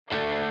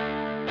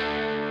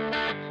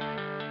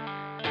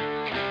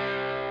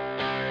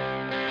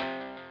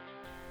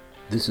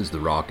This is the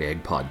Rock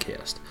Ag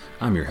Podcast.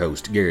 I'm your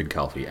host, Garrett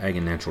Coffey, Ag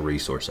and Natural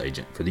Resource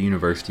Agent for the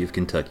University of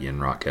Kentucky in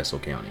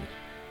Rockcastle County.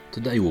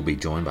 Today we'll be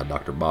joined by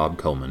Dr. Bob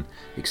Coleman,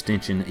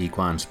 Extension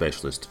Equine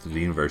Specialist for the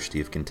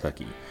University of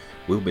Kentucky.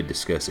 We'll be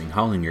discussing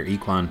hauling your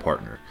equine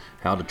partner,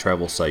 how to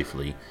travel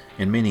safely,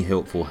 and many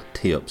helpful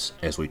tips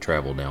as we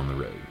travel down the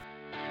road.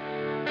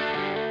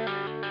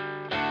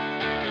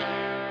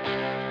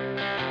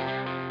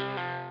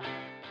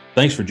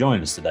 Thanks for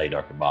joining us today,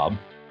 Dr. Bob.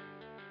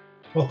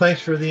 Well,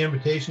 thanks for the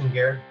invitation,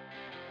 Garrett.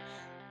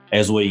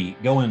 As we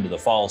go into the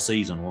fall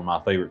season, one of my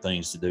favorite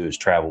things to do is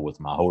travel with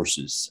my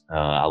horses.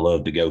 I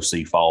love to go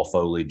see fall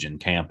foliage and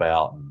camp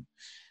out. And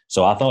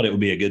so I thought it would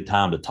be a good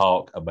time to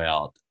talk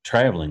about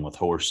traveling with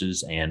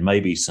horses and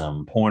maybe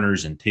some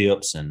pointers and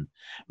tips and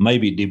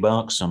maybe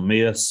debunk some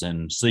myths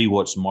and see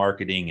what's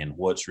marketing and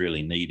what's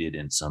really needed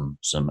in some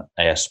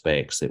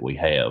aspects that we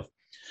have.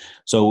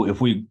 So if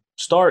we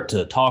start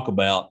to talk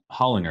about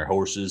hauling our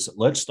horses,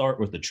 let's start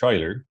with the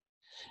trailer.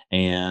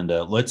 And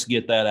let's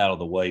get that out of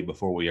the way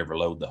before we ever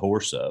load the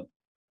horse up.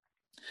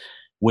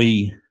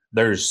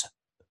 There's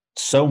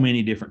so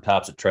many different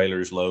types of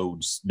trailers,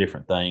 loads,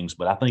 different things,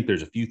 but I think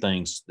there's a few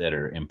things that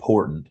are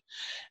important.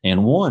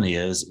 And one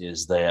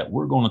is that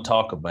we're going to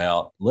talk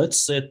about,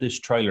 let's set this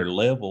trailer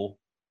level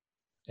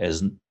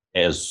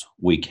as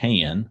we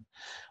can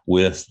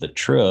with the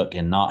truck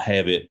and not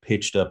have it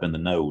pitched up in the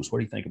nose. What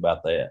do you think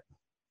about that?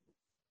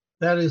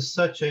 That is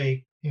such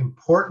a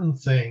important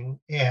thing.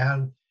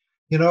 And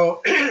you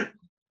know,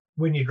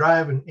 when you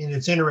drive, and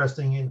it's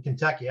interesting in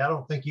Kentucky, I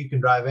don't think you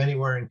can drive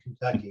anywhere in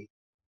Kentucky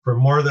for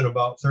more than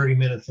about 30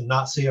 minutes and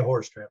not see a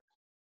horse trip.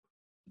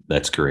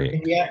 That's correct.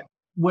 And yet,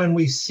 when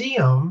we see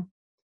them,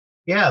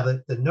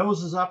 the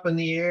nose is up in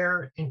the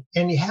air.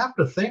 And you have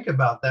to think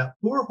about that.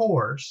 Poor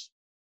horse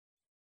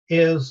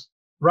is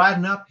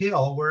riding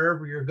uphill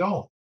wherever you're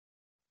going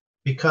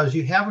because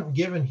you haven't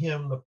given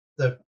him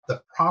the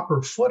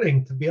proper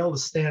footing to be able to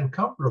stand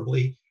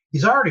comfortably.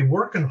 He's already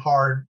working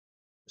hard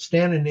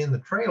standing in the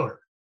trailer,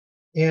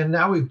 and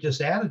now we've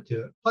just added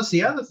to it. Plus,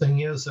 the other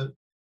thing is that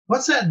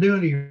what's that doing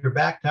to your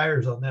back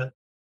tires on that,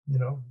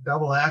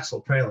 double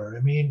axle trailer? I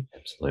mean,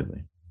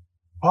 absolutely,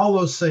 all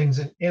those things.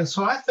 And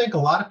so I think a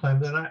lot of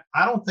times, and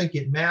I don't think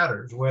it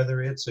matters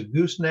whether it's a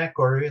gooseneck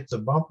or it's a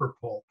bumper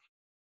pull.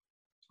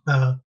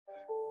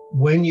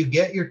 When you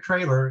get your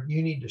trailer,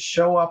 you need to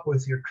show up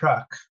with your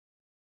truck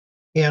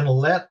and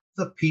let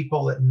the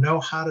people that know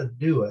how to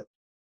do it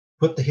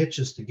put the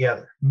hitches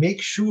together.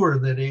 Make sure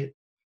that it,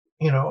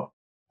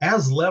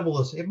 as level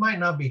as it might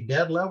not be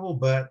dead level,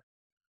 but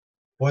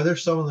boy,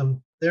 there's some of them,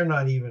 they're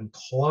not even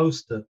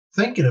close to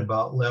thinking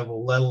about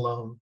level, let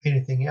alone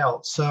anything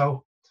else.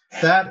 So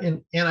that,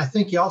 and I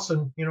think you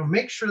also,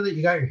 make sure that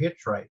you got your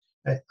hitch right.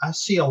 I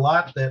see a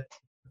lot that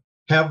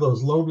have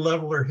those load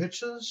leveler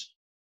hitches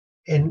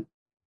and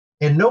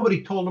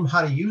nobody told them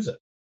how to use it.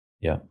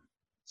 Yeah.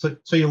 So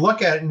you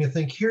look at it and you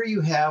think, here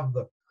you have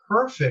the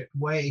perfect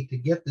way to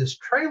get this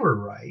trailer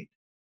right,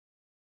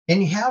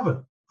 and you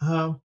haven't.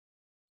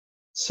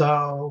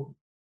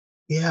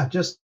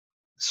 Just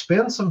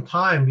spend some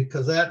time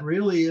because that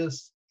really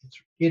is,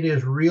 it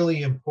is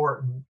really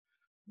important.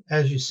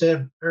 As you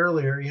said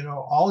earlier,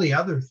 all the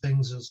other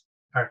things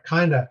are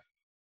kind of,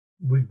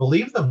 we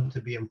believe them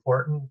to be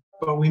important,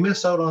 but we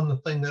miss out on the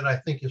thing that I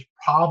think is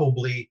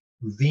probably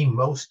the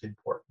most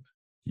important.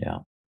 Yeah,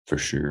 for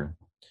sure.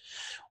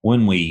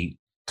 When we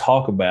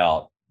talk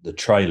about the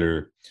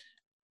trailer,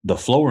 the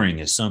flooring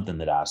is something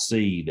that I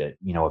see that,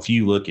 if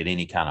you look at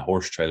any kind of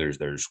horse trailers,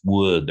 there's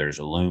wood, there's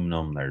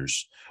aluminum,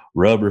 there's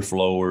rubber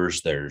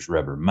floors, there's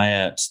rubber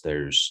mats,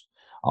 there's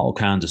all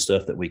kinds of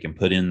stuff that we can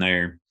put in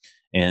there.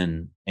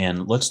 And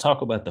let's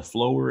talk about the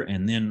floor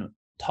and then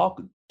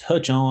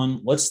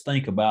let's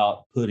think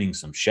about putting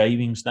some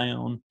shavings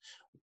down,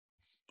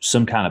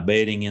 some kind of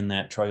bedding in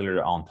that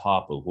trailer on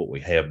top of what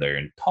we have there,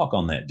 and talk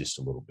on that just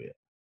a little bit.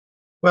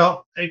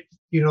 Well,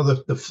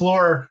 the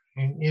floor,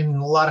 and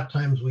a lot of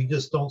times we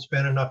just don't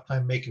spend enough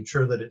time making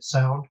sure that it's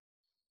sound.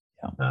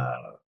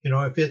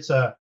 Yeah. If it's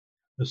a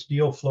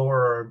steel floor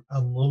or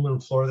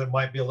aluminum floor, that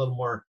might be a little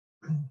more,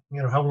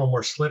 have a little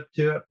more slip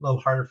to it, a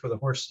little harder for the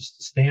horses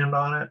to stand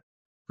on it.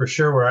 For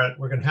sure,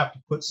 we're going to have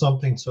to put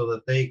something so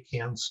that they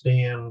can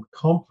stand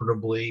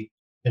comfortably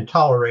and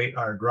tolerate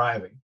our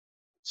driving.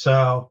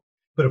 So,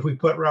 but if we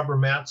put rubber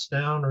mats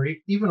down or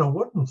even a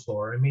wooden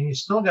floor, you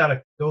still got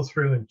to go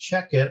through and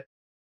check it.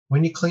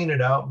 When you clean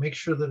it out, make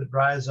sure that it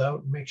dries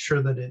out, make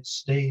sure that it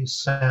stays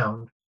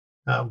sound.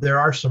 There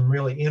are some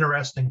really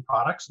interesting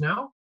products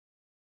now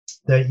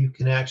that you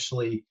can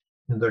actually,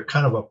 they're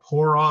kind of a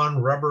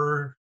pour-on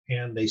rubber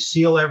and they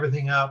seal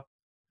everything up.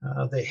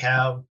 They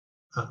have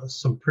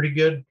some pretty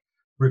good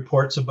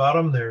reports about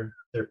them.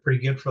 They're pretty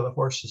good for the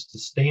horses to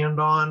stand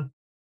on.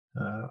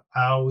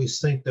 I always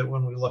think that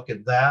when we look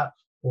at that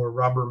or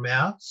rubber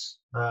mats,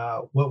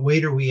 what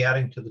weight are we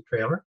adding to the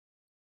trailer?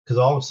 Because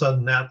all of a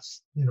sudden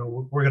that's,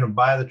 we're going to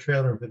buy the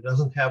trailer. If it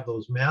doesn't have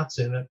those mats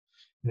in it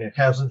and it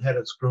hasn't had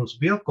its gross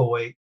vehicle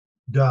weight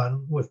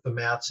done with the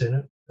mats in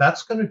it,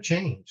 that's going to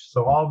change.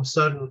 So all of a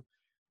sudden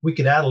we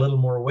could add a little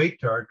more weight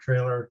to our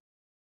trailer,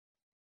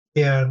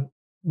 and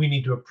we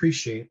need to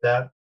appreciate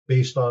that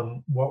based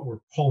on what we're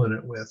pulling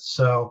it with.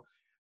 So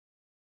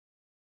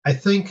I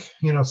think,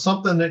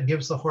 something that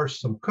gives the horse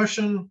some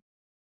cushion,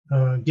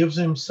 gives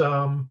him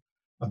some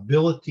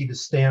ability to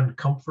stand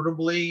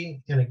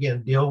comfortably, and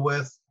again, deal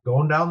with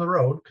going down the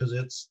road, because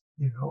it's,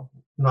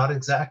 not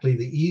exactly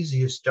the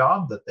easiest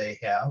job that they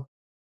have.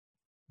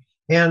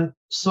 And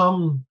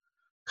some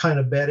kind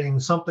of bedding,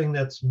 something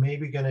that's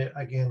maybe going to,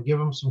 again, give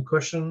them some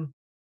cushion,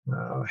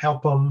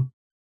 help them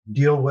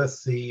deal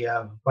with the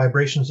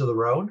vibrations of the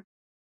road,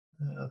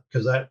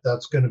 because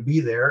that's going to be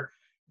there.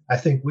 I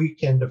think we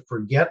tend to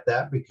forget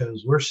that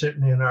because we're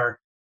sitting in our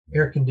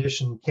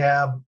air-conditioned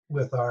cab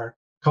with our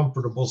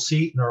comfortable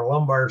seat and our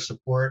lumbar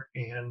support,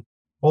 and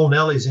old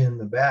Nellie's in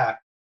the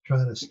back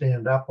trying to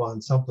stand up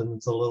on something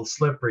that's a little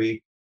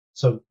slippery.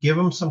 So give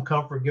them some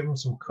comfort, give them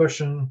some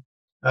cushion.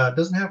 It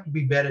doesn't have to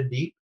be bedded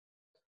deep.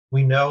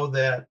 We know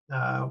that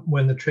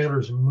when the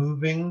trailer's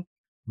moving,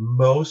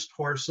 most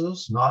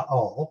horses, not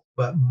all,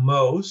 but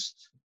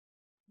most,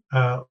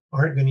 aren't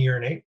going to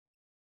urinate.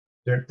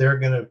 They're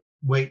going to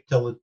wait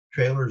till the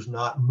trailer's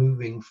not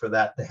moving for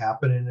that to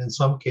happen. And in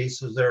some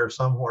cases, there are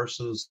some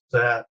horses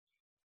that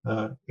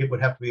it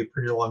would have to be a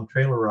pretty long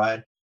trailer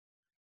ride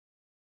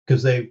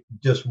because they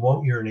just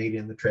won't urinate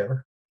in the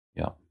trailer.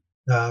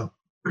 Yeah.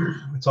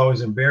 It's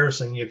always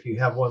embarrassing if you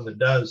have one that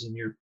does and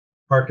you're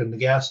parked in the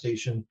gas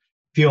station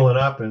fueling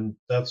up, and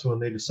that's when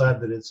they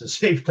decide that it's a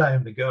safe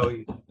time to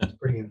go. It's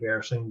pretty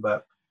embarrassing,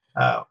 but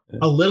a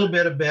little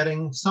bit of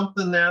bedding,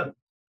 something that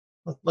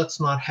let's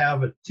not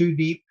have it too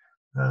deep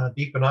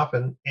enough,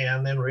 and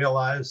then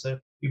realize that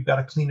you've got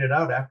to clean it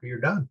out after you're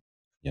done.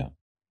 Yeah.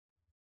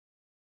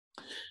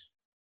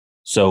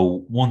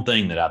 So one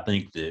thing that I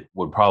think that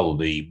would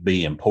probably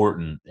be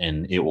important,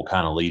 and it will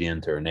kind of lead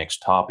into our next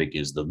topic,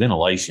 is the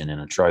ventilation in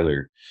a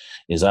trailer.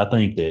 Is I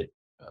think that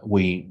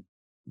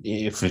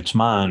if it's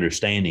my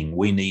understanding,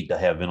 we need to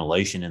have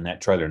ventilation in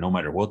that trailer, no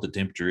matter what the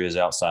temperature is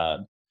outside,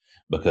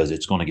 because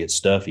it's going to get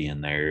stuffy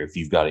in there if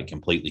you've got it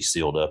completely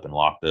sealed up and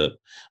locked up.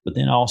 But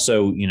then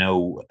also,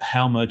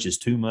 how much is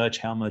too much?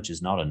 How much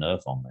is not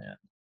enough on that?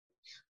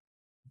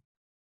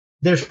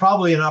 There's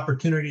probably an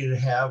opportunity to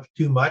have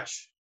too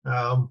much.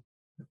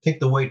 I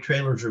think the way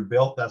trailers are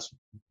built, that's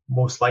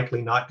most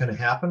likely not going to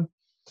happen.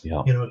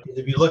 Yeah.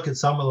 If you look at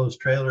some of those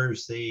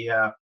trailers,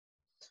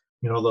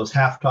 those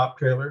half top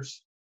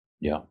trailers.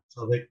 Yeah.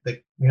 So they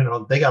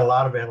got a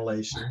lot of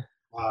ventilation.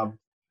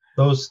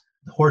 Those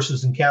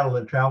horses and cattle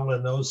that travel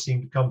in those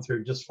seem to come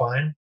through just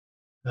fine.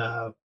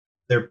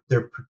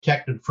 They're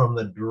protected from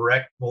the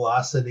direct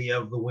velocity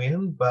of the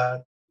wind,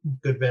 but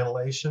good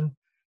ventilation.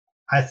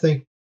 I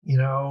think,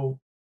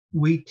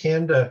 we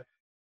tend to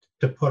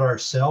put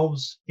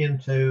ourselves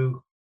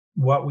into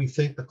what we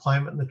think the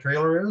climate in the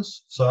trailer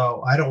is.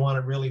 So I don't want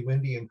it really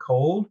windy and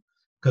cold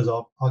because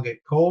I'll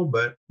get cold,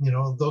 but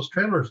those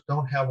trailers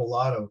don't have a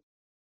lot of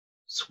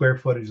square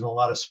footage and a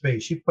lot of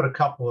space. You put a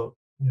couple of,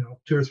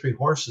 2 or 3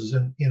 horses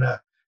in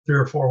a 3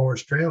 or 4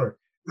 horse trailer,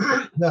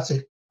 that's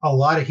a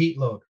lot of heat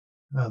load.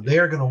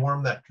 They're going to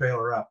warm that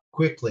trailer up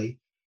quickly,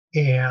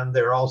 and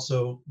they're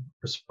also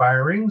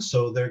respiring.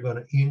 So they're going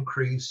to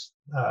increase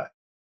the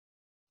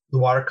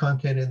water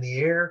content in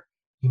the air.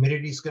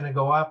 Humidity is going to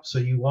go up. So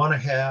you want to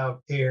have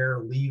air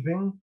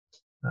leaving.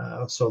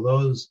 So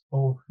those,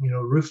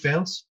 roof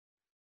vents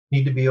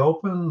need to be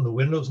open. The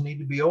windows need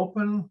to be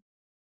open.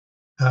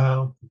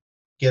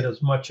 Get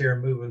as much air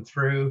moving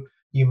through.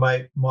 You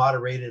might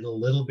moderate it a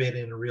little bit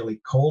in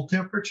really cold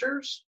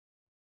temperatures,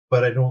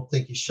 but I don't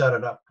think you shut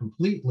it up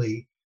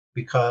completely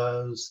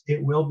because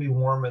it will be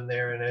warm in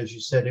there. And as you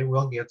said, it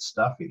will get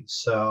stuffy.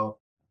 So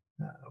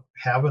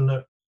having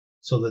it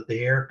so that the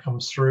air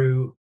comes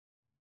through,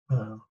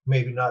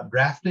 maybe not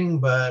drafting,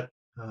 but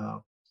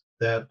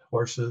that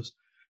horses,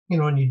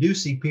 and you do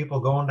see people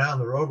going down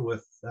the road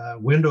with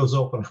windows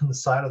open on the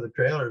side of the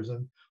trailers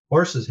and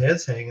horses'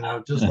 heads hanging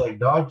out, just like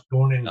dogs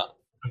going in.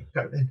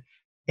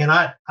 And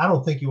I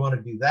don't think you want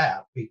to do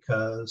that,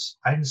 because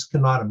I just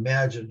cannot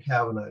imagine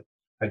having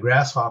a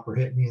grasshopper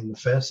hit me in the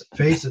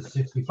face at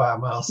 65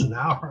 miles an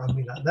hour. I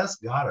mean, that's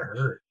got to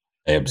hurt.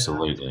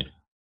 Absolutely.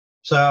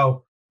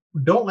 So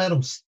don't let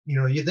them,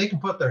 they can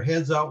put their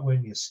heads out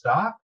when you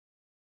stop,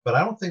 but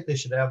I don't think they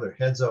should have their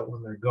heads out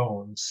when they're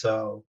going.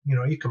 So,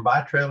 you can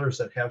buy trailers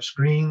that have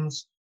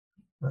screens,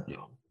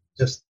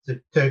 just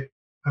to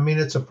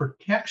it's a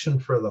protection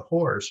for the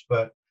horse,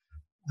 but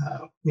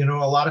a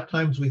lot of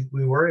times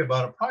we worry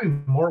about it probably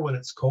more when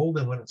it's cold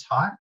than when it's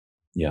hot.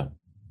 Yeah.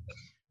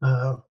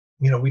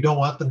 We don't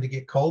want them to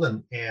get cold,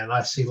 and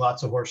I see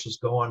lots of horses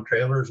go on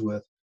trailers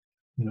with,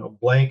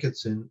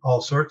 blankets and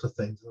all sorts of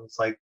things. And it's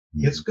like,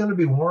 it's going to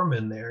be warm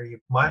in there. You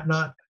might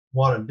not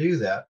want to do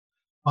that.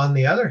 On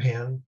the other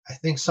hand, I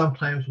think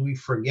sometimes we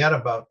forget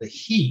about the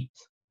heat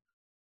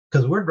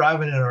because we're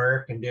driving in our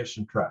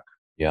air-conditioned truck.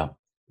 Yeah.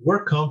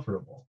 We're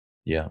comfortable.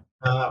 Yeah.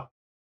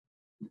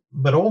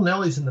 But old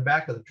Nellie's in the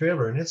back of the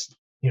trailer, and it's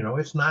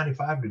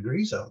 95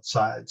 degrees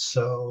outside.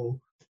 So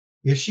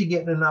is she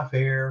getting enough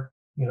air?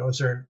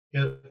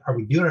 are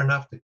we doing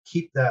enough to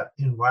keep that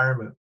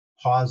environment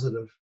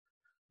positive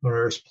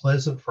or as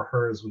pleasant for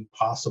her as we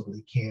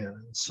possibly can?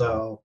 And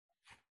so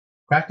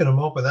cracking them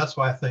open, that's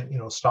why I think,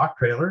 stock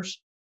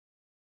trailers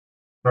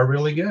are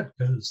really good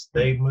because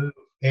they move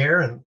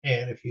air. And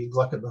if you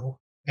look at the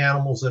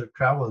animals that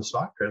travel in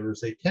stock trailers,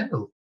 they tend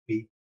to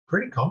be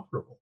pretty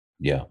comfortable.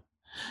 Yeah.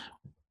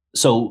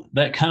 So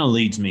that kind of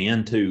leads me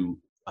into,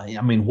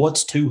 I mean,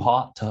 what's too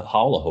hot to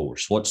haul a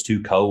horse? What's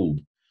too cold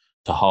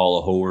to haul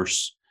a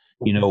horse?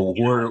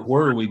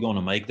 Where are we going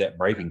to make that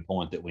breaking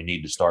point that we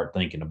need to start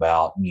thinking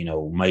about,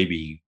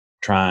 maybe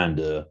trying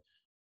to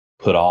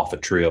put off a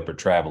trip or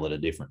travel at a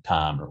different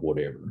time or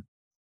whatever?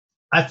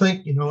 I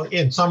think,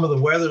 in some of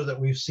the weather that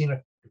we've seen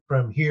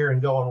from here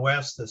and going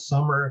west this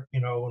summer,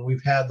 when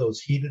we've had those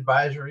heat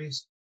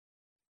advisories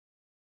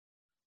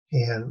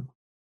and,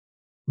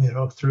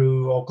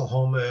 through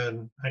Oklahoma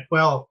and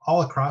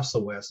all across the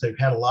West, they've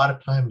had a lot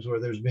of times where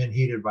there's been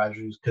heat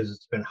advisories because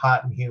it's been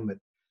hot and humid.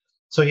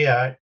 So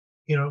yeah,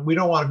 we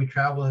don't want to be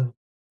traveling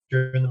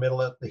during the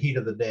middle of the heat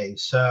of the day.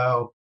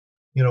 So,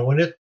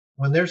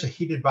 when there's a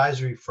heat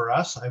advisory for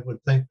us, I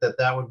would think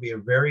that would be a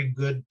very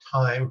good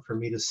time for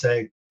me to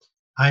say,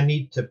 I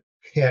need to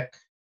pick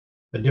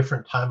a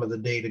different time of the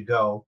day to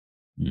go.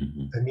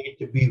 Mm-hmm. I need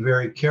to be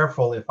very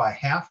careful if I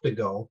have to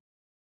go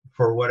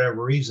for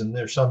whatever reason.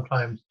 There's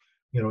sometimes,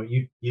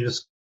 you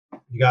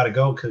got to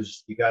go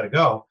because you got to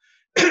go.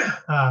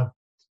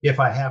 If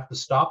I have to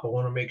stop, I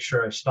want to make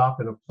sure I stop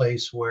in a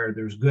place where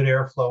there's good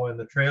airflow in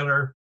the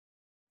trailer.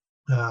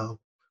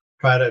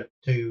 Try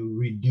to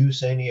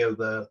reduce any of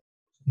the,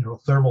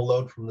 thermal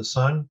load from the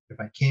sun if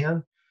I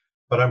can.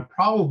 But I'm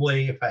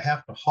probably, if I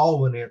have to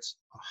haul when it's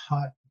a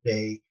hot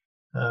day,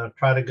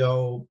 try to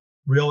go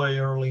really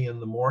early in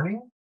the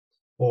morning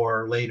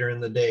or later in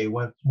the day.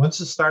 Once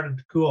it started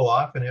to cool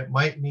off, and it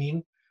might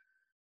mean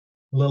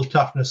a little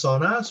toughness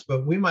on us,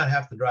 but we might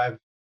have to drive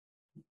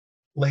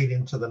late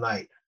into the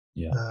night.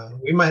 Yeah.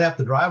 We might have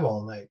to drive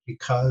all night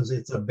because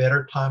it's a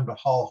better time to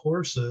haul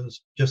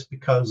horses just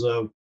because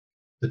of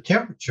the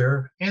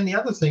temperature. And the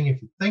other thing,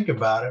 if you think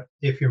about it,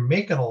 if you're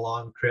making a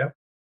long trip,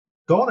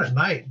 going at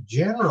night,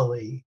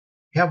 generally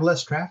you have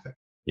less traffic.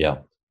 Yeah.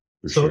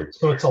 So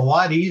it's a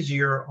lot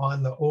easier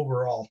on the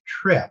overall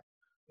trip.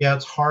 Yeah,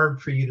 it's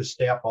hard for you to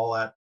stay up all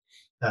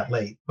that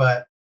late,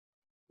 but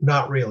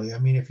not really. I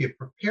mean, if you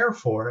prepare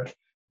for it,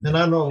 and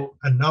I know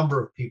a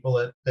number of people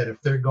that if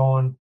they're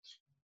going,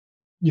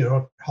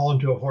 hauling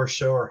to a horse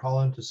show or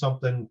hauling to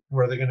something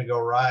where they're going to go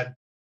ride,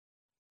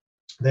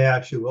 they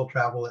actually will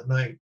travel at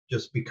night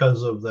just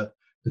because of the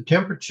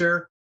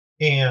temperature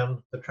and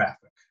the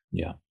traffic.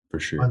 Yeah, for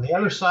sure. On the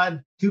other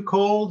side, too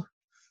cold,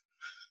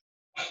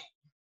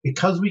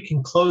 because we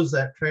can close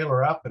that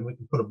trailer up and we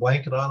can put a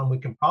blanket on them, we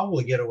can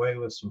probably get away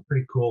with some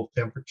pretty cool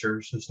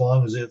temperatures as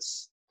long as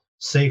it's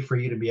safe for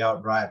you to be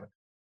out driving.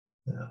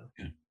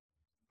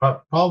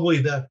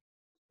 Probably the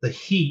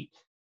heat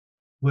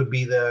would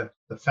be the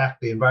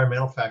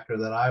environmental factor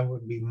that I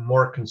would be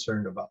more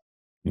concerned about.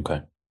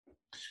 Okay.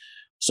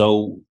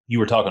 So you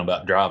were talking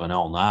about driving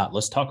all night.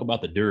 Let's talk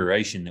about the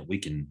duration that we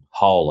can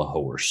haul a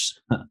horse.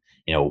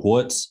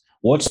 What's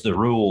the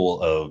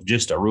rule of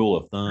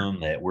thumb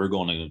that we're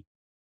going to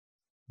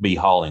be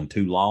hauling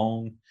too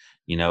long?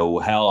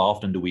 How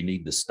often do we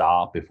need to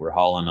stop if we're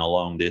hauling a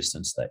long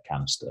distance, that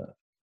kind of stuff?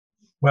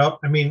 Well,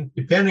 I mean,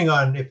 depending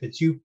on if it's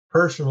you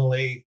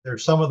personally,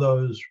 there's some of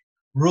those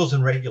rules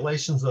and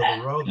regulations of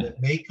the road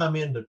that may come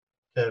into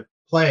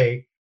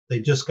play. They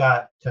just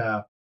got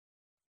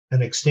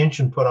an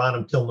extension put on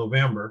until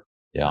November,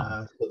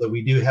 so that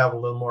we do have a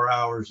little more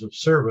hours of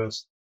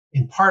service.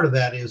 And part of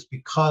that is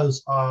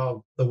because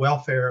of the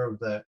welfare of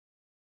the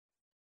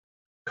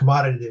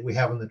commodity that we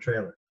have in the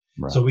trailer.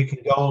 Right. So we can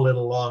go a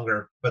little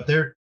longer, but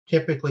they're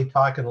typically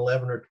talking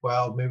 11 or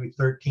 12, maybe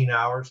 13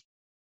 hours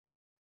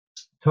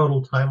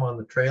total time on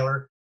the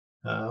trailer.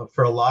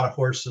 For a lot of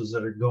horses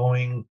that are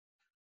going,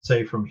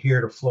 say, from here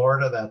to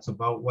Florida, that's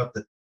about what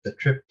the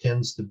trip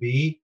tends to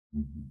be.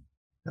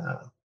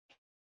 Mm-hmm.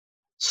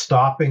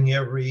 Stopping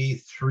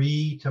every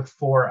 3 to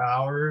 4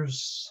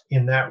 hours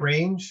in that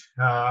range,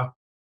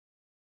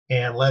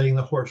 and letting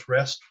the horse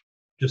rest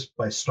just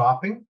by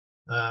stopping.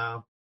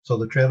 So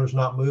the trailer's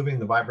not moving,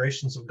 the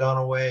vibrations have gone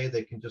away,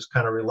 they can just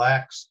kind of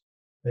relax.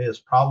 It is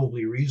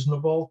probably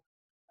reasonable.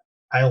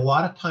 A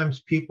lot of times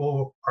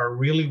people are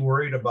really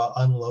worried about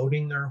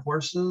unloading their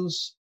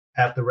horses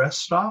at the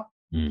rest stop.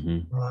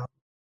 Mm-hmm.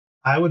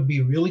 I would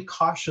be really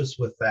cautious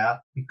with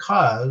that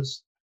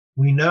because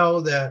we know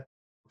that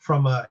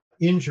from an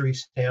injury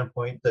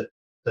standpoint, that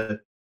the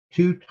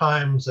 2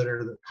 times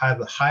that have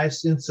the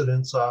highest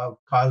incidence of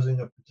causing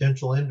a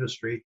potential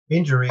injury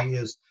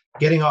is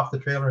getting off the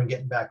trailer and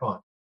getting back on.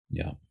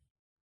 Yeah.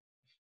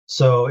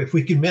 So if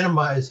we can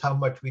minimize how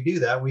much we do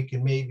that, we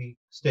can maybe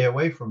stay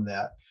away from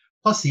that.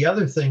 Plus, the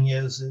other thing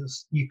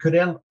is you could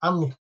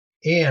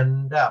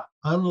end up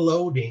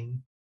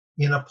unloading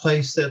in a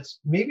place that's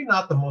maybe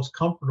not the most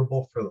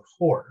comfortable for the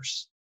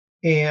horse.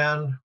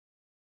 And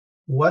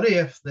what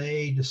if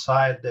they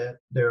decide that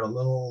they're a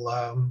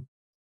little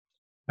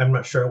I'm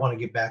not sure I want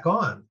to get back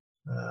on.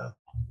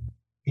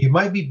 You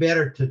might be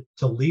better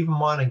to leave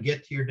them on and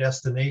get to your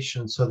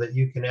destination so that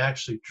you can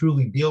actually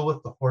truly deal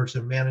with the horse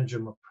and manage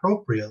them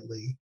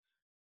appropriately,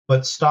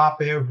 but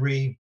stop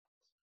every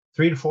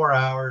 3 to 4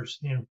 hours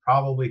and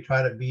probably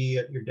try to be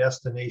at your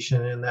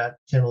destination in that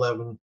 10,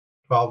 11,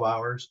 12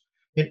 hours.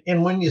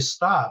 And when you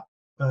stop,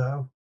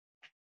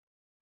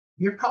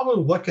 you're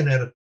probably looking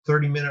at a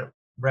 30-minute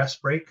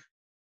rest break.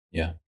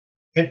 Yeah.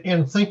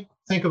 And think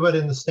of it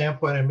in the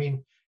standpoint, I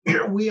mean,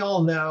 we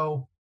all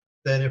know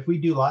that if we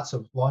do lots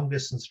of long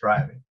distance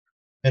driving,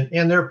 and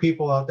there are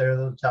people out there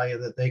that'll tell you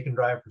that they can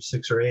drive for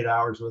 6 or 8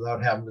 hours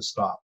without having to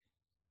stop.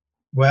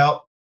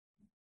 Well,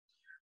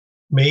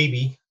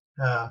 maybe,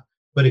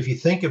 but if you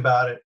think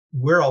about it,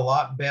 we're a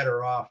lot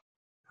better off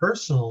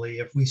personally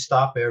if we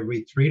stop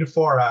every 3 to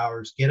 4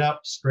 hours, get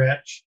up,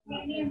 stretch,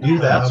 do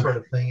that sort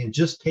of thing, and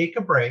just take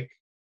a break.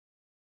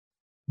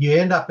 You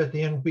end up at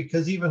the end,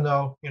 because even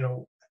though,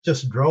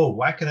 just drove,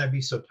 why can I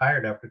be so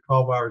tired after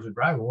 12 hours of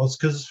driving? Well, it's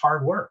because it's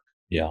hard work.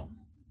 Yeah.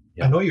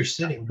 I know you're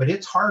sitting, but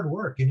it's hard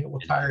work and it will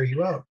tire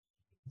you out.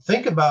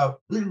 Think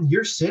about,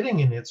 you're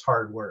sitting and it's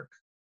hard work.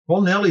 Well,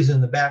 Nellie's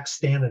in the back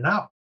standing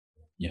up.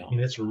 Yeah.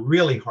 And it's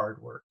really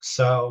hard work.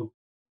 So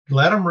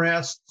let them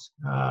rest.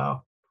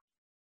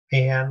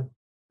 And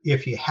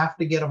if you have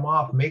to get them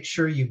off, make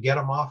sure you get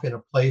them off in a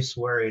place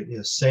where it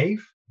is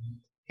safe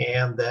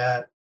and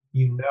that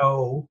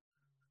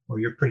or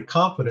you're pretty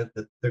confident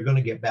that they're going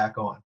to get back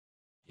on.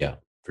 Yeah,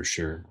 for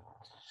sure.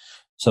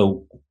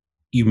 So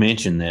you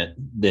mentioned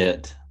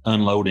that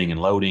unloading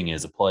and loading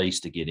is a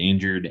place to get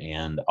injured.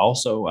 And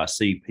also I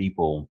see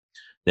people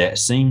that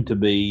seem to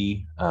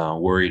be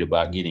worried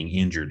about getting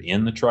injured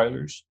in the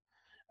trailers.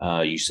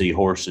 You see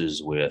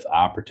horses with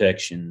eye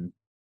protection,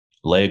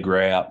 leg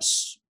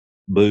wraps,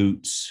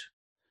 boots,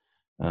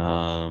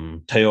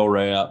 tail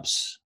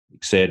wraps,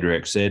 et cetera,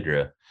 et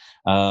cetera.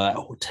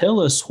 Tell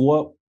us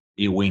what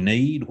we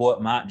need,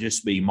 what might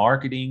just be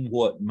marketing,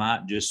 what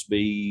might just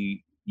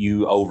be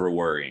you over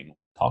worrying.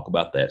 Talk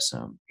about that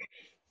some.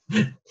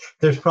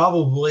 There's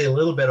probably a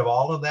little bit of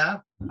all of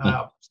that.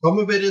 Some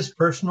of it is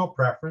personal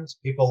preference.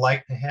 People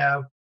like to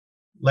have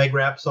leg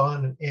wraps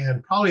on,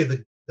 and probably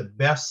the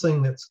best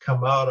thing that's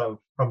come out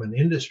from an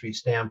industry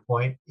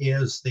standpoint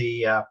is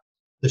the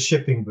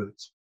shipping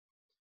boots.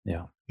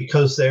 Yeah,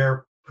 because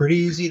they're pretty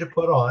easy to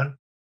put on,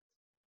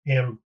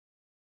 and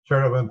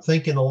sort of I'm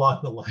thinking along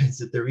the lines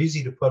that they're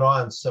easy to put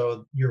on,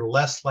 so you're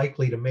less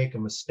likely to make a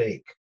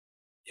mistake.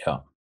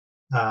 Yeah.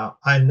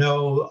 I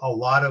know a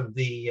lot of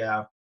the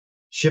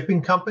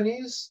shipping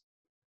companies,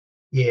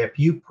 if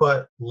you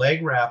put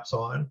leg wraps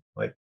on,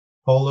 like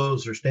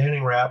polos or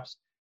standing wraps,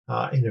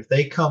 and if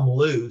they come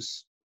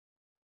loose,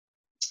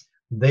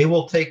 they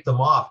will take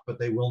them off, but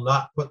they will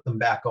not put them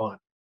back on.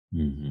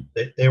 Mm-hmm.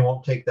 They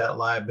won't take that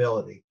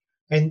liability.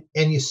 And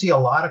you see a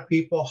lot of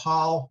people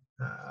haul.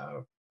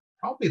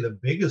 Probably the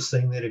biggest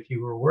thing that if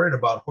you were worried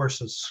about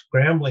horses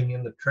scrambling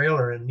in the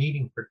trailer and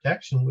needing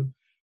protection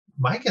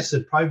my guess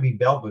would probably be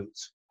bell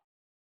boots.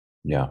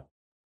 Yeah.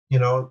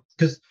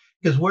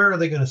 Because where are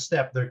they going to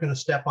step? They're going to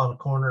step on a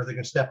corner. They're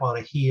going to step on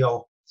a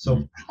heel.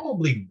 So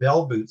probably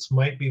bell boots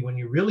might be, when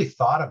you really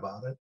thought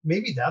about it,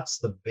 maybe that's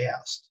the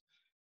best.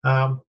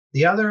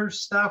 The other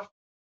stuff,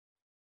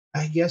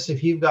 I guess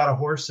if you've got a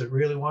horse that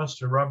really wants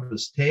to rub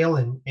his tail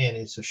and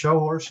it's a show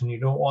horse and you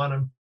don't want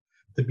him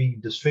to be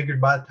disfigured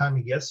by the time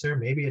he gets there,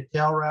 maybe a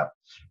tail wrap.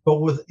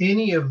 But with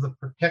any of the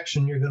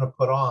protection you're going to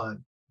put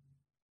on,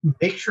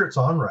 make sure it's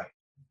on right.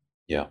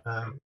 Yeah.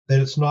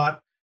 That it's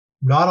not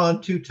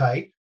on too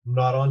tight,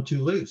 not on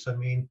too loose. I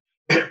mean,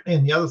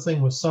 and the other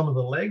thing with some of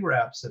the leg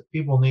wraps that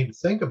people need to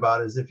think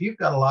about is if you've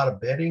got a lot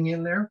of bedding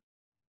in there,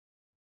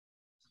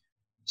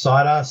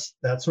 sawdust,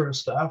 that sort of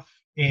stuff,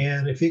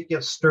 and if it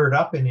gets stirred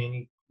up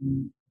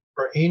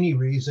for any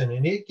reason,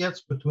 and it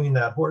gets between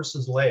that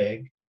horse's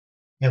leg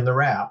and the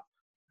wrap,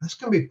 that's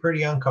going to be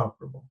pretty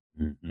uncomfortable.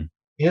 Mm-hmm.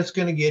 It's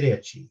going to get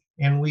itchy.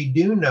 And we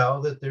do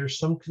know that there's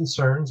some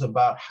concerns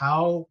about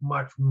how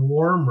much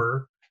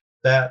warmer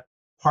that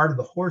part of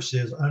the horse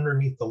is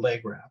underneath the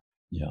leg wrap.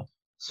 Yeah.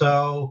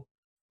 So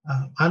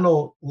I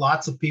know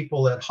lots of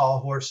people that haul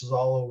horses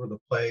all over the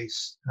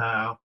place.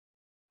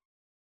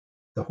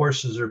 The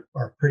horses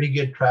are pretty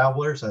good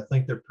travelers. I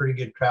think they're pretty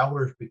good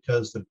travelers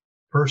because the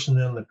person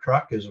in the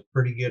truck is a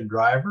pretty good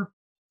driver.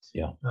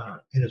 Yeah.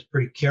 And is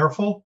pretty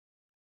careful.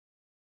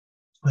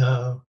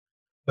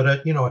 But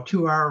a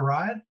 2-hour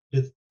ride,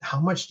 how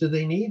much do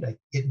they need?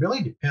 It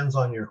really depends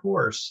on your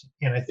horse.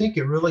 And I think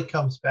it really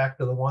comes back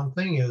to the one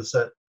thing is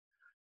that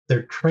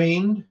they're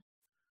trained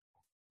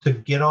to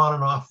get on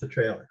and off the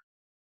trailer.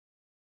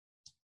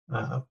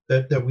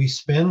 That we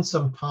spend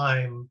some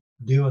time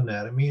doing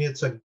that. I mean,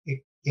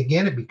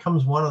 it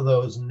becomes one of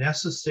those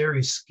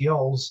necessary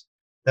skills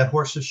that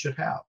horses should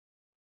have.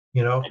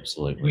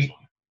 Absolutely.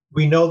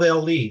 We know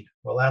they'll lead.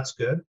 Well, that's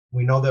good.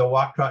 We know they'll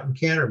walk, trot, and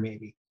canter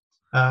maybe.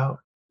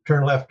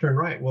 Turn left, turn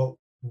right. Well,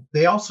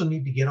 they also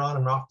need to get on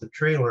and off the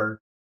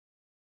trailer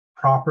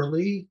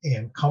properly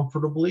and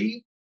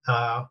comfortably.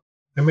 I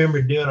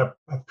remember doing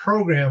a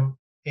program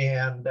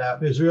And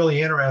it was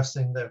really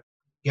interesting. The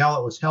gal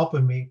that was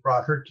helping me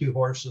brought her 2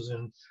 horses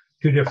in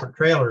 2 different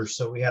trailers.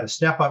 So we had a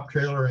step-up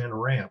trailer and a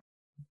ramp.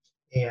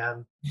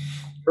 And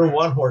her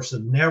 1 horse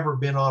had never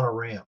been on a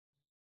ramp,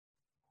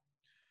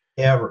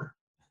 ever.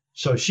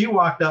 So she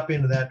walked up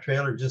into that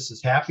trailer just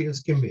as happy as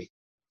can be.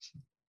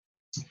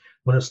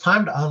 When it's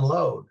time to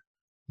unload,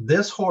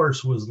 this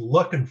horse was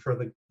looking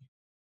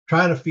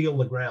trying to feel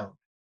the ground.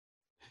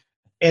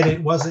 And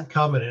it wasn't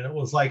coming. And it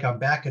was like, I'm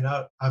backing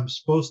out. I'm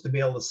supposed to be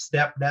able to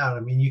step down.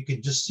 I mean, you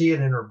could just see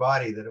it in her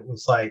body that it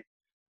was like,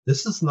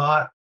 this is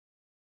not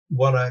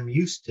what I'm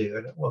used to.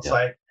 And it was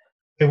like,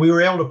 and we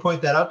were able to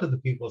point that out to the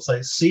people. It's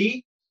like,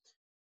 see,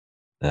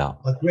 a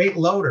great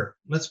loader.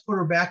 Let's put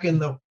her back in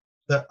the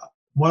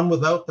one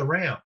without the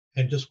ramp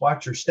and just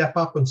watch her step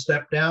up and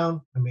step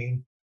down. I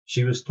mean,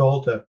 she was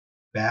told to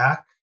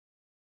back,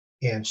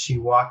 and she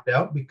walked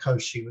out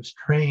because she was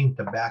trained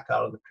to back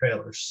out of the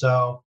trailer.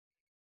 So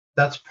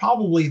that's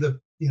probably the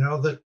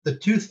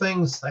 2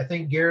 things I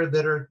think, Gary,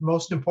 that are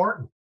most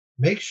important.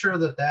 Make sure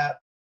that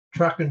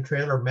truck and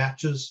trailer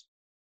matches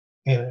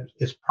and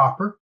is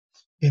proper,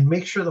 and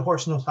make sure the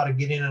horse knows how to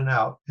get in and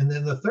out. And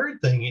then the third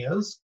thing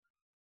is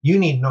you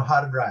need to know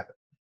how to drive it.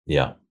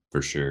 Yeah,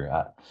 for sure.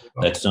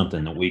 That's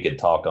something that we could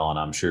talk on,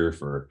 I'm sure,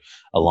 for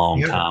a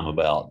long time,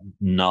 about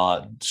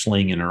not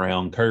slinging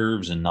around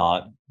curves and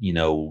not,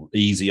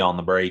 easy on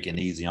the brake and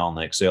easy on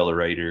the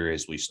accelerator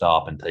as we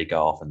stop and take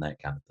off and that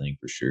kind of thing,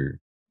 for sure.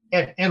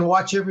 And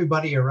watch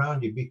everybody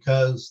around you,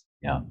 because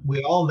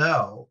we all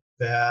know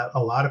that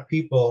a lot of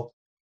people,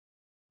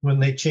 when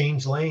they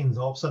change lanes,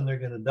 all of a sudden they're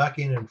going to duck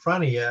in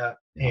front of you,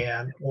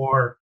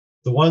 or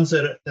the ones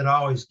that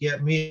always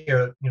get me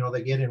are,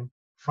 they get in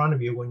front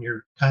of you when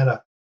you're kind of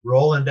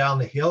rolling down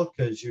the hill,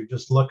 because you're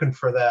just looking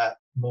for that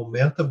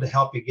momentum to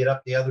help you get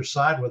up the other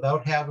side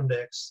without having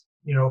to,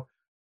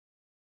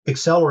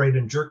 accelerate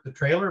and jerk the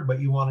trailer, but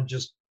you want to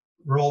just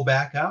roll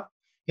back up,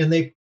 and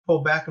they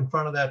pull back in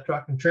front of that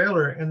truck and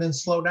trailer and then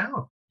slow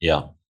down.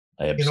 Yeah,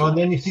 absolutely. And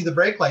then you see the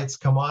brake lights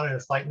come on, and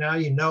it's like,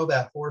 now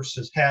that horse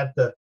has had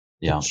to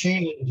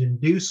change and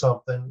do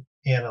something.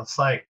 And it's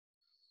like,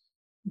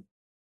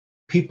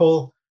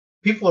 people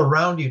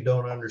around you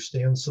don't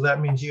understand. So that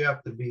means you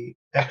have to be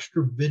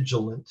extra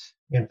vigilant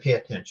and pay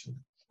attention.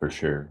 For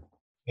sure.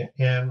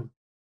 And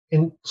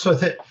so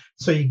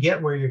you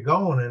get where you're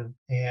going,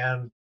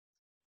 and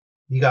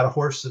you got a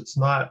horse that's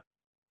not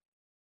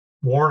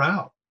worn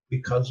out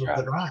because of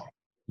the drive.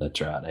 That's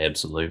right.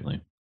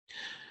 Absolutely.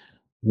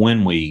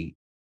 When we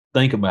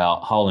think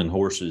about hauling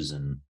horses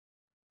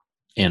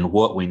and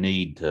what we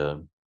need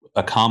to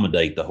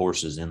accommodate the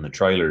horses in the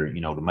trailer,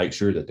 to make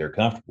sure that they're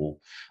comfortable,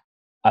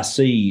 I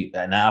see,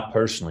 and I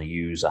personally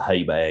use a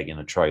hay bag in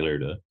a trailer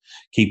to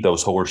keep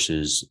those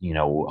horses,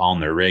 on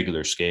their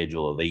regular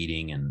schedule of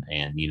eating, and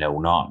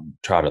not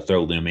try to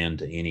throw them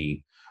into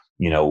any,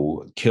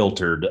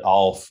 kiltered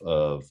off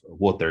of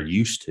what they're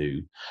used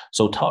to.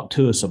 So talk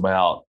to us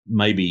about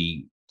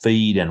maybe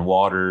feed and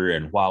water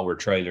and while we're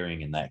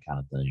trailering and that kind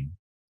of thing.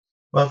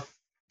 Well,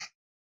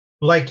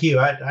 like you,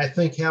 I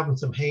think having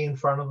some hay in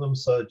front of them,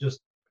 so it just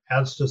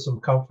adds to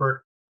some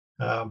comfort.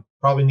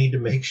 Probably need to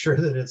make sure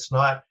that it's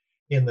not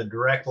in the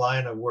direct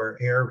line of where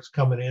air is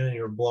coming in and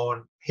you're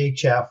blowing hay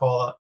chaff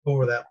all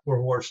over that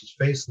poor horse's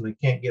face and they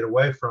can't get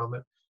away from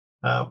it.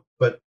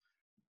 But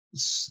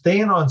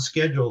staying on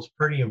schedule is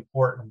pretty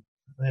important.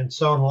 And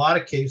so in a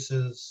lot of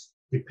cases,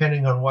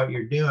 depending on what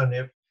you're doing,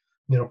 if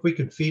we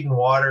could feed and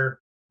water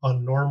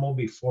on normal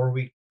before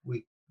we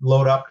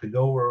load up to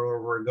go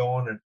where we're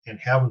going, and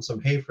having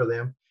some hay for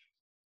them.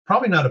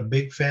 Probably not a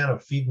big fan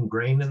of feeding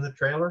grain in the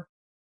trailer.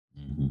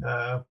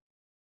 Mm-hmm.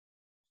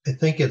 I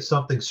think it's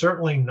something,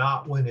 certainly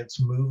not when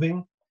it's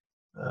moving.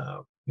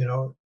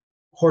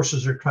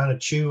 Horses are trying to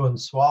chew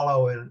and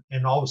swallow,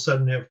 and all of a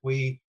sudden, if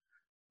we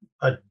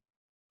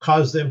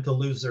cause them to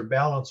lose their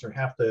balance or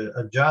have to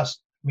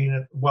adjust,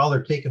 while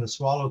they're taking a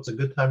swallow, it's a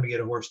good time to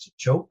get a horse to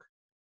choke.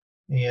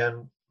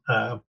 And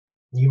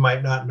you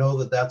might not know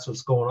that that's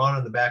what's going on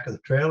in the back of the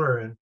trailer,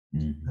 and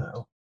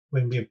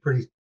we can be in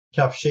pretty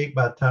tough shape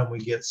by the time we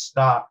get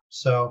stopped.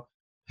 So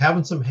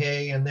having some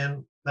hay, and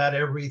then that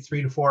every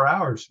 3 to 4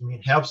 hours.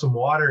 Have some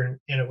water,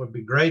 and it would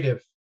be great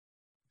if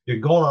you're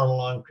going on a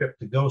long trip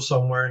to go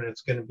somewhere and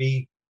it's going to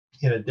be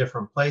in a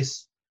different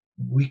place.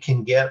 We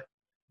can get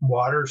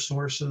water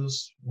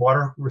sources,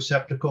 water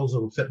receptacles that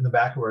will fit in the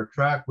back of our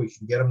truck. We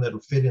can get them that'll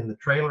fit in the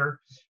trailer.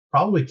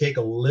 Probably take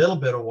a little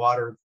bit of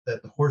water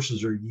that the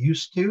horses are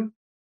used to.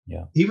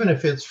 Yeah. Even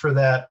if it's for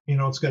that,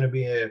 it's going to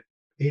be a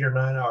 8 or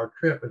 9 hour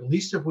trip. At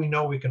least if we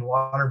know we can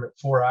water them at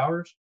 4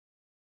 hours,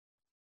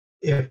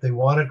 if they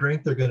want to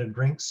drink, they're going to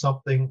drink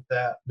something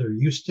that they're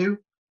used to.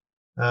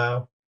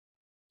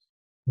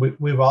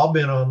 We've all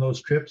been on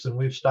those trips, and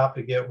we've stopped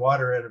to get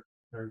water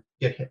or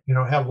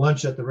have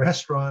lunch at the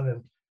restaurant,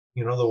 and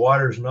the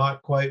water's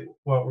not quite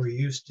what we're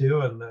used to,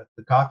 and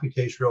the coffee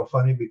tastes real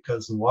funny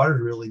because the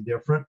water's really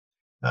different.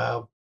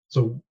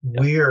 So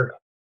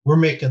we're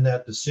making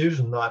that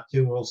decision not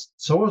to. Well,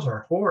 so is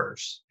our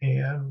horse,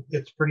 and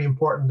it's pretty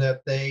important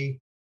that they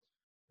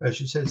as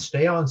you said,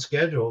 stay on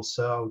schedule.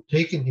 So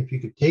if you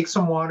could take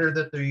some water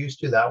that they're used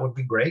to, that would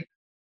be great.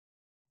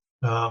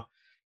 Uh,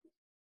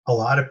 a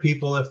lot of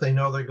people, if they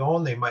know they're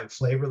going, they might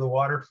flavor the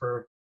water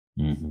for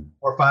 4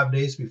 or 5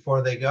 days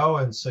before they go.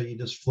 And so you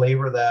just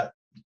flavor that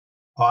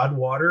odd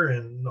water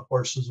and the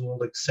horses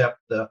will accept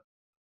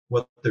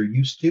what they're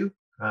used to.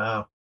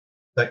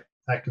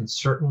 That can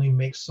certainly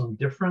make some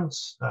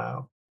difference,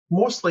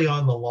 mostly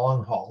on the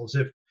long hauls.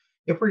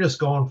 If we're just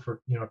going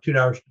for 2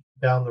 hours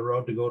down the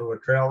road to go to a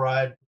trail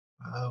ride,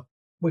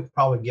 we could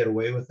probably get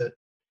away with it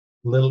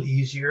a little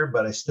easier.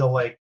 But I still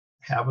like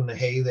having the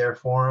hay there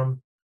for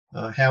them,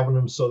 having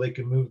them so they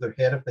can move their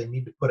head if they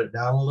need to put it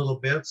down a little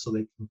bit so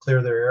they can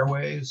clear their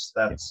airways.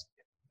 That's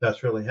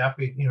really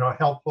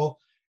helpful.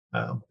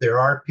 There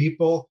are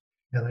people,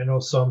 and I know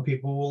some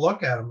people will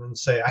look at them and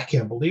say, I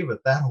can't believe it.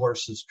 That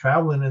horse is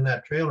traveling in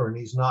that trailer and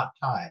he's not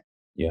tied.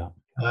 Yeah.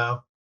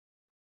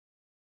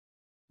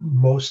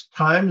 Most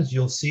times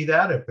you'll see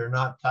that if they're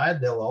not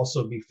tied, they'll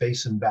also be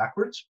facing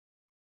backwards.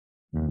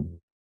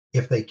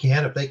 If they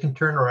can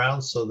turn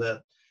around so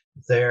that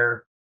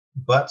their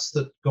butts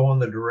that go in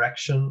the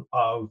direction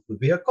of the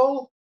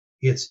vehicle,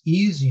 it's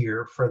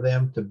easier for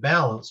them to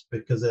balance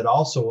because it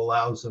also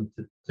allows them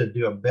to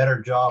do a better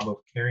job of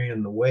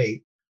carrying the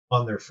weight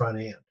on their front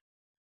end.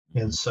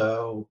 And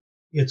so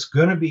it's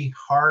going to be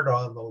hard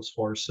on those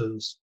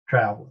horses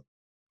traveling.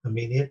 I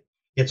mean,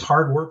 it's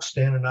hard work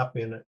standing up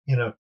in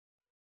a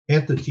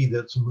entity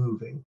that's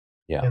moving.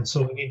 Yeah. And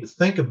so we need to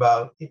think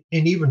about it,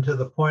 and even to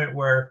the point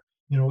where,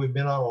 we've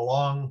been on a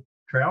long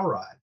trail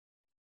ride.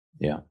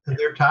 Yeah. And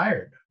they're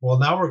tired. Well,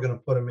 now we're going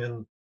to put them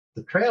in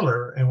the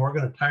trailer and we're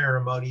going to tire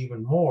them out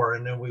even more.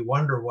 And then we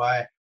wonder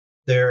why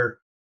they're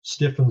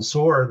stiff and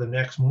sore the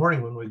next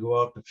morning when we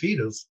go out to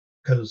feed us,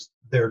 because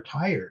they're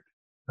tired.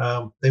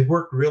 They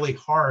worked really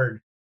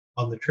hard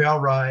on the trail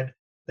ride.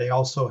 They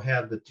also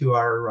had the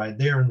 2-hour ride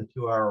there and the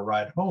 2-hour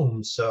ride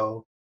home.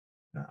 So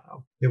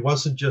it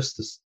wasn't just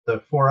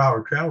the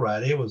 4-hour trail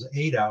ride. It was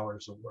 8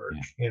 hours of work.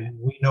 Yeah. And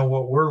we know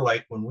what we're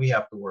like when we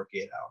have to work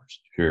 8 hours.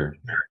 Sure.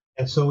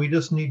 And so we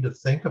just need to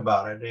think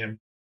about it and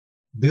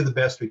do the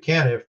best we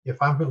can.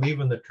 If I'm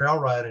leaving the trail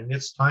ride and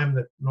it's time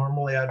that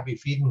normally I'd be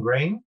feeding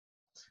grain,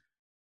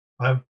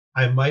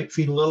 I might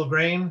feed a little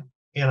grain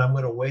and I'm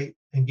going to wait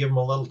and give them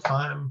a little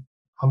time.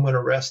 I'm going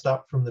to rest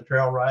up from the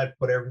trail ride,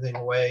 put everything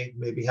away,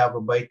 maybe have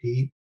a bite to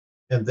eat,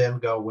 and then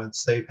go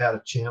once they've had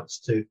a chance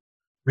to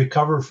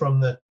recover from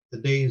the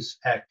day's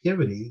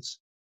activities,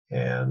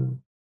 and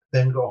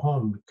then go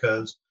home,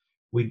 because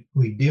we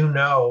do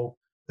know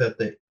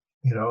that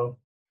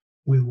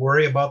we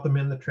worry about them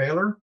in the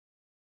trailer.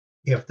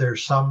 If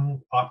there's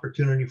some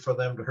opportunity for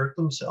them to hurt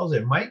themselves,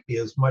 it might be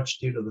as much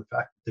due to the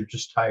fact that they're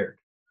just tired.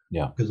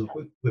 Yeah. Because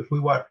if we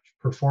watch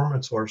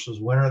performance horses,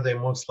 when are they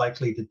most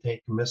likely to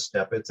take a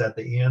misstep? It's at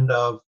the end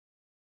of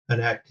an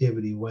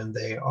activity when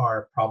they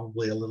are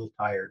probably a little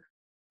tired.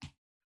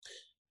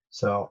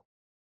 So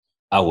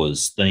I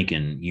was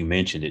thinking, you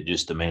mentioned it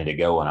just a minute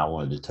ago, and I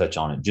wanted to touch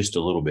on it just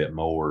a little bit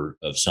more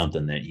of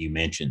something that you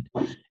mentioned,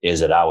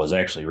 is that I was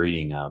actually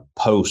reading a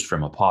post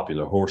from a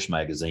popular horse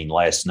magazine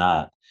last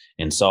night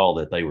and saw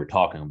that they were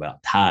talking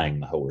about tying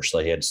the horse.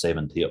 They had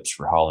 7 tips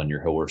for hauling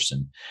your horse.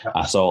 And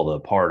I saw the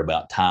part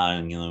about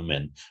tying them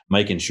and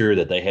making sure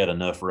that they had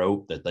enough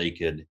rope that they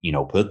could,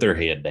 put their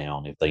head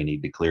down if they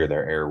need to clear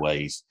their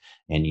airways.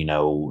 And,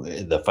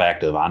 the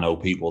fact of, I know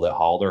people that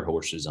haul their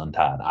horses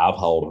untied. I've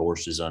hauled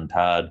horses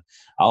untied.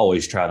 I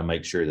always try to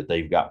make sure that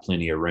they've got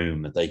plenty of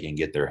room that they can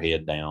get their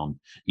head down,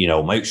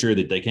 make sure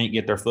that they can't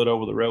get their foot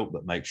over the rope,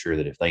 but make sure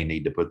that if they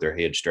need to put their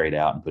head straight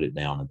out and put it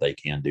down, that they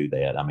can do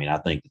that. I mean, I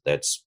think that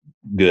that's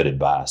good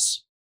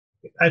advice.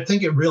 I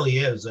think it really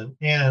is.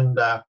 And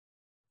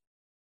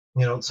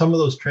some of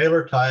those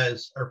trailer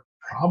ties are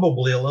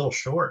probably a little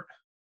short.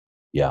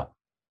 Yeah.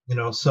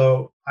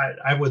 So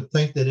I would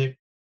think that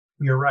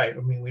you're right. I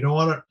mean, we don't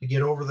want it to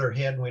get over their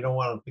head and we don't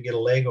want them to get a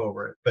leg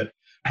over it, but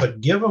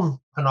give them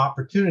an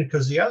opportunity,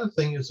 because the other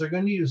thing is they're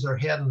going to use their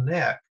head and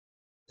neck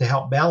to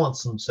help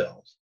balance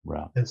themselves.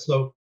 Right. And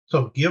so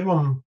give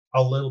them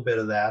a little bit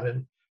of that.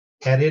 And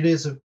it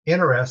is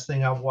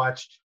interesting. I've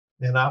watched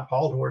and I've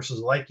hauled horses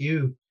like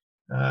you.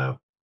 And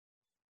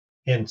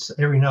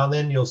every now and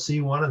then you'll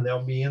see one and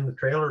they'll be in the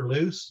trailer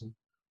loose. And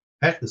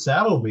heck, the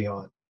saddle will be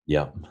on.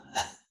 Yep.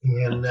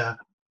 And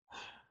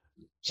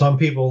some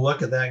people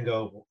look at that and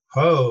go,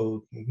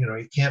 oh,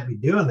 you can't be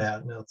doing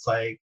that. And it's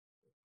like,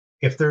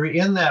 if they're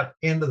in that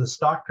end of the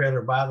stock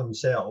trailer by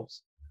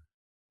themselves,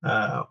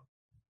 they'll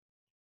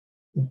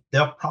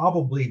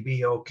probably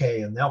be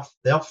okay, and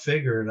they'll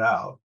figure it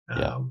out.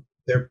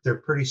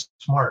 They're pretty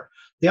smart.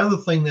 The other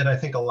thing that I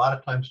think a lot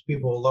of times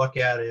people will look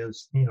at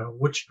is,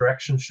 which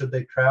direction should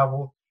they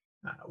travel?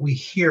 We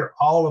hear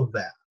all of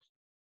that.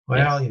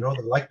 Well, they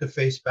like to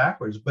face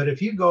backwards. But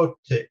if you go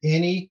to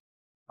any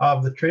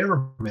of the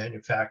trailer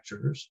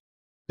manufacturers,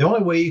 the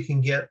only way you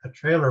can get a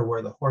trailer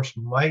where the horse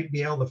might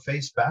be able to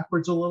face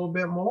backwards a little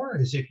bit more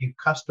is if you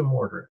custom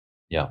order it.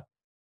 Yeah.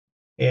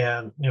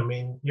 And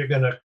you're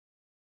going to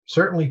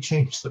certainly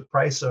change the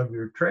price of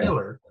your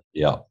trailer.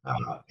 Yeah.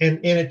 And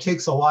it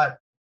takes a lot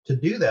to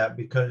do that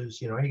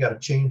because, you know, you got to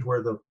change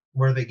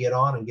where they get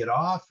on and get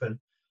off. And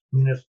I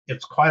mean,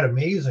 it's quite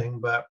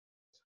amazing, but,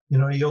 you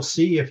know, you'll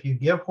see if you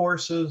give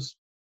horses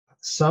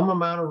some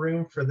amount of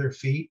room for their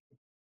feet,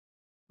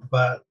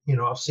 but, you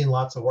know, I've seen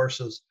lots of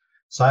horses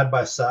side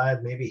by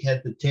side, maybe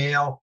head to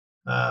tail,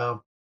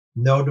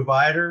 no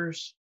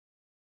dividers,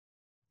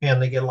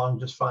 and they get along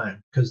just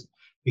fine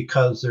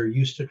because they're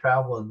used to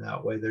traveling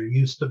that way. They're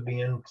used to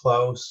being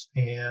close.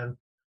 And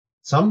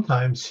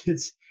sometimes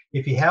it's,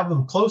 if you have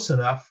them close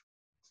enough,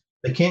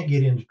 they can't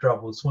get into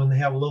trouble. It's when they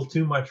have a little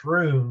too much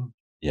room.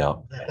 Yeah.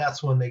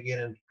 That's when they get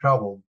into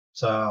trouble.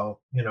 So,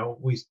 you know,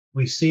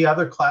 we see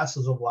other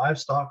classes of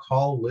livestock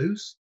haul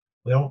loose.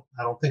 I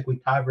don't think we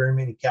tie very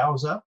many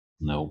cows up.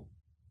 No.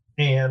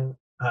 And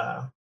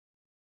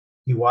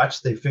you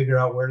watch, they figure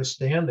out where to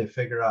stand, they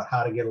figure out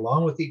how to get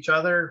along with each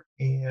other,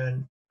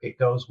 and it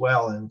goes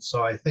well. And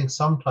so I think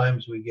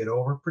sometimes we get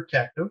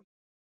overprotective.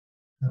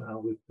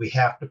 We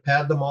have to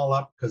pad them all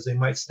up because they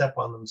might step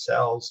on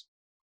themselves.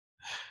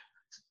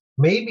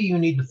 Maybe you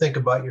need to think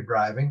about your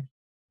driving.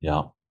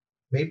 Yeah.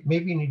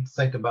 Maybe you need to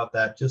think about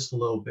that just a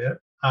little bit.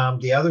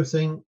 The other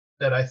thing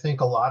that I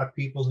think a lot of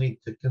people need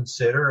to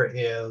consider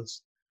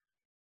is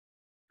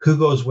who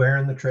goes where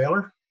in the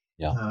trailer.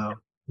 Yeah.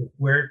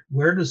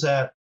 Where does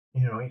that,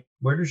 you know,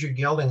 where does your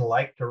gelding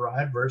like to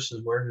ride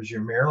versus where does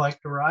your mare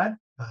like to ride?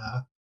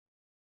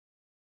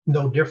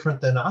 No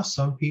different than us.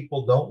 Some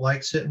people don't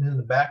like sitting in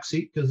the back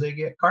seat because they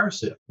get car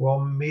sick. Well,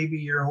 maybe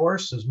your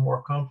horse is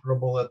more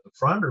comfortable at the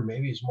front, or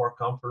maybe he's more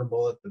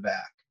comfortable at the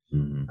back.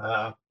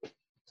 Mm-hmm.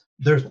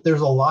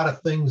 There's a lot of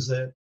things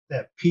that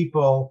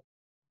people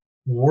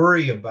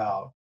worry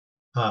about,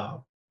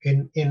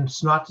 and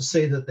it's not to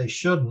say that they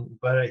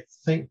shouldn't, but I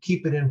think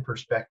keep it in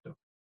perspective.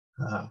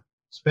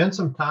 Spend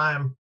some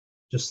time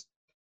just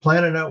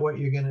planning out what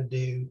you're going to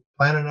do,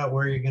 planning out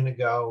where you're going to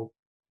go,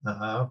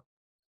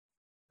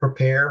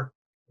 prepare,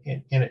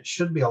 and it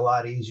should be a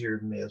lot easier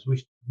than it is.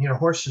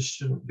 Horses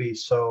shouldn't be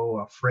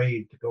so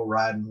afraid to go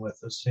riding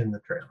with us in the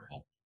trailer.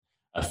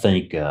 I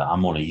think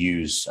I'm going to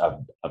use,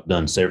 I've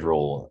done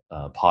several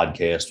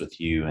podcasts with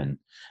you, and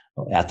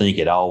I think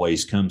it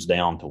always comes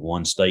down to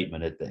one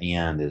statement at the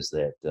end, is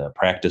that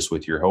practice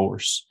with your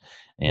horse.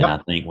 And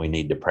yep. I think we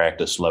need to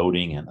practice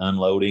loading and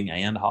unloading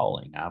and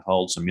hauling. I've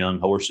hauled some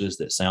young horses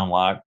that sound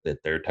like that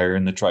they're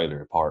tearing the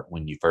trailer apart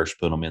when you first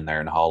put them in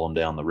there and haul them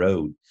down the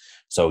road.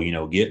 So, you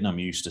know, getting them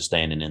used to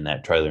standing in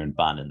that trailer and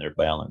finding their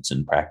balance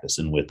and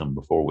practicing with them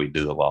before we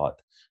do a lot,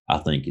 I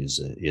think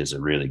is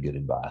a really good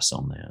advice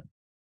on that.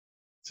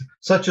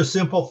 Such a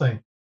simple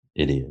thing.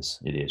 It is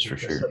for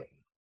sure.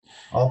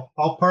 All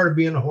part of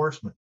being a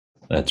horseman.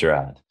 That's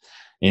right.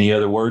 Any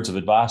other words of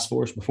advice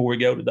for us before we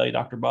go today,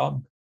 Dr.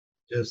 Bob?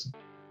 Just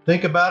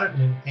think about it,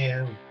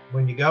 and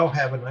when you go,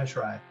 have a nice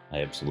ride.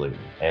 Absolutely.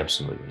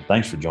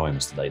 Thanks for joining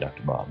us today,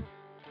 Dr. Bob.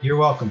 You're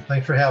welcome.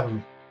 Thanks for having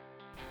me.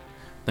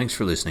 Thanks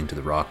for listening to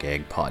the Rock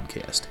Ag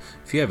Podcast.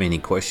 If you have any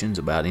questions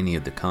about any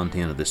of the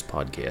content of this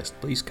podcast,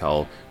 please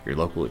call your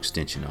local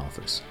extension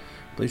office.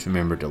 Please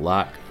remember to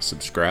like,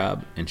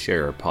 subscribe, and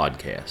share our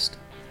podcast.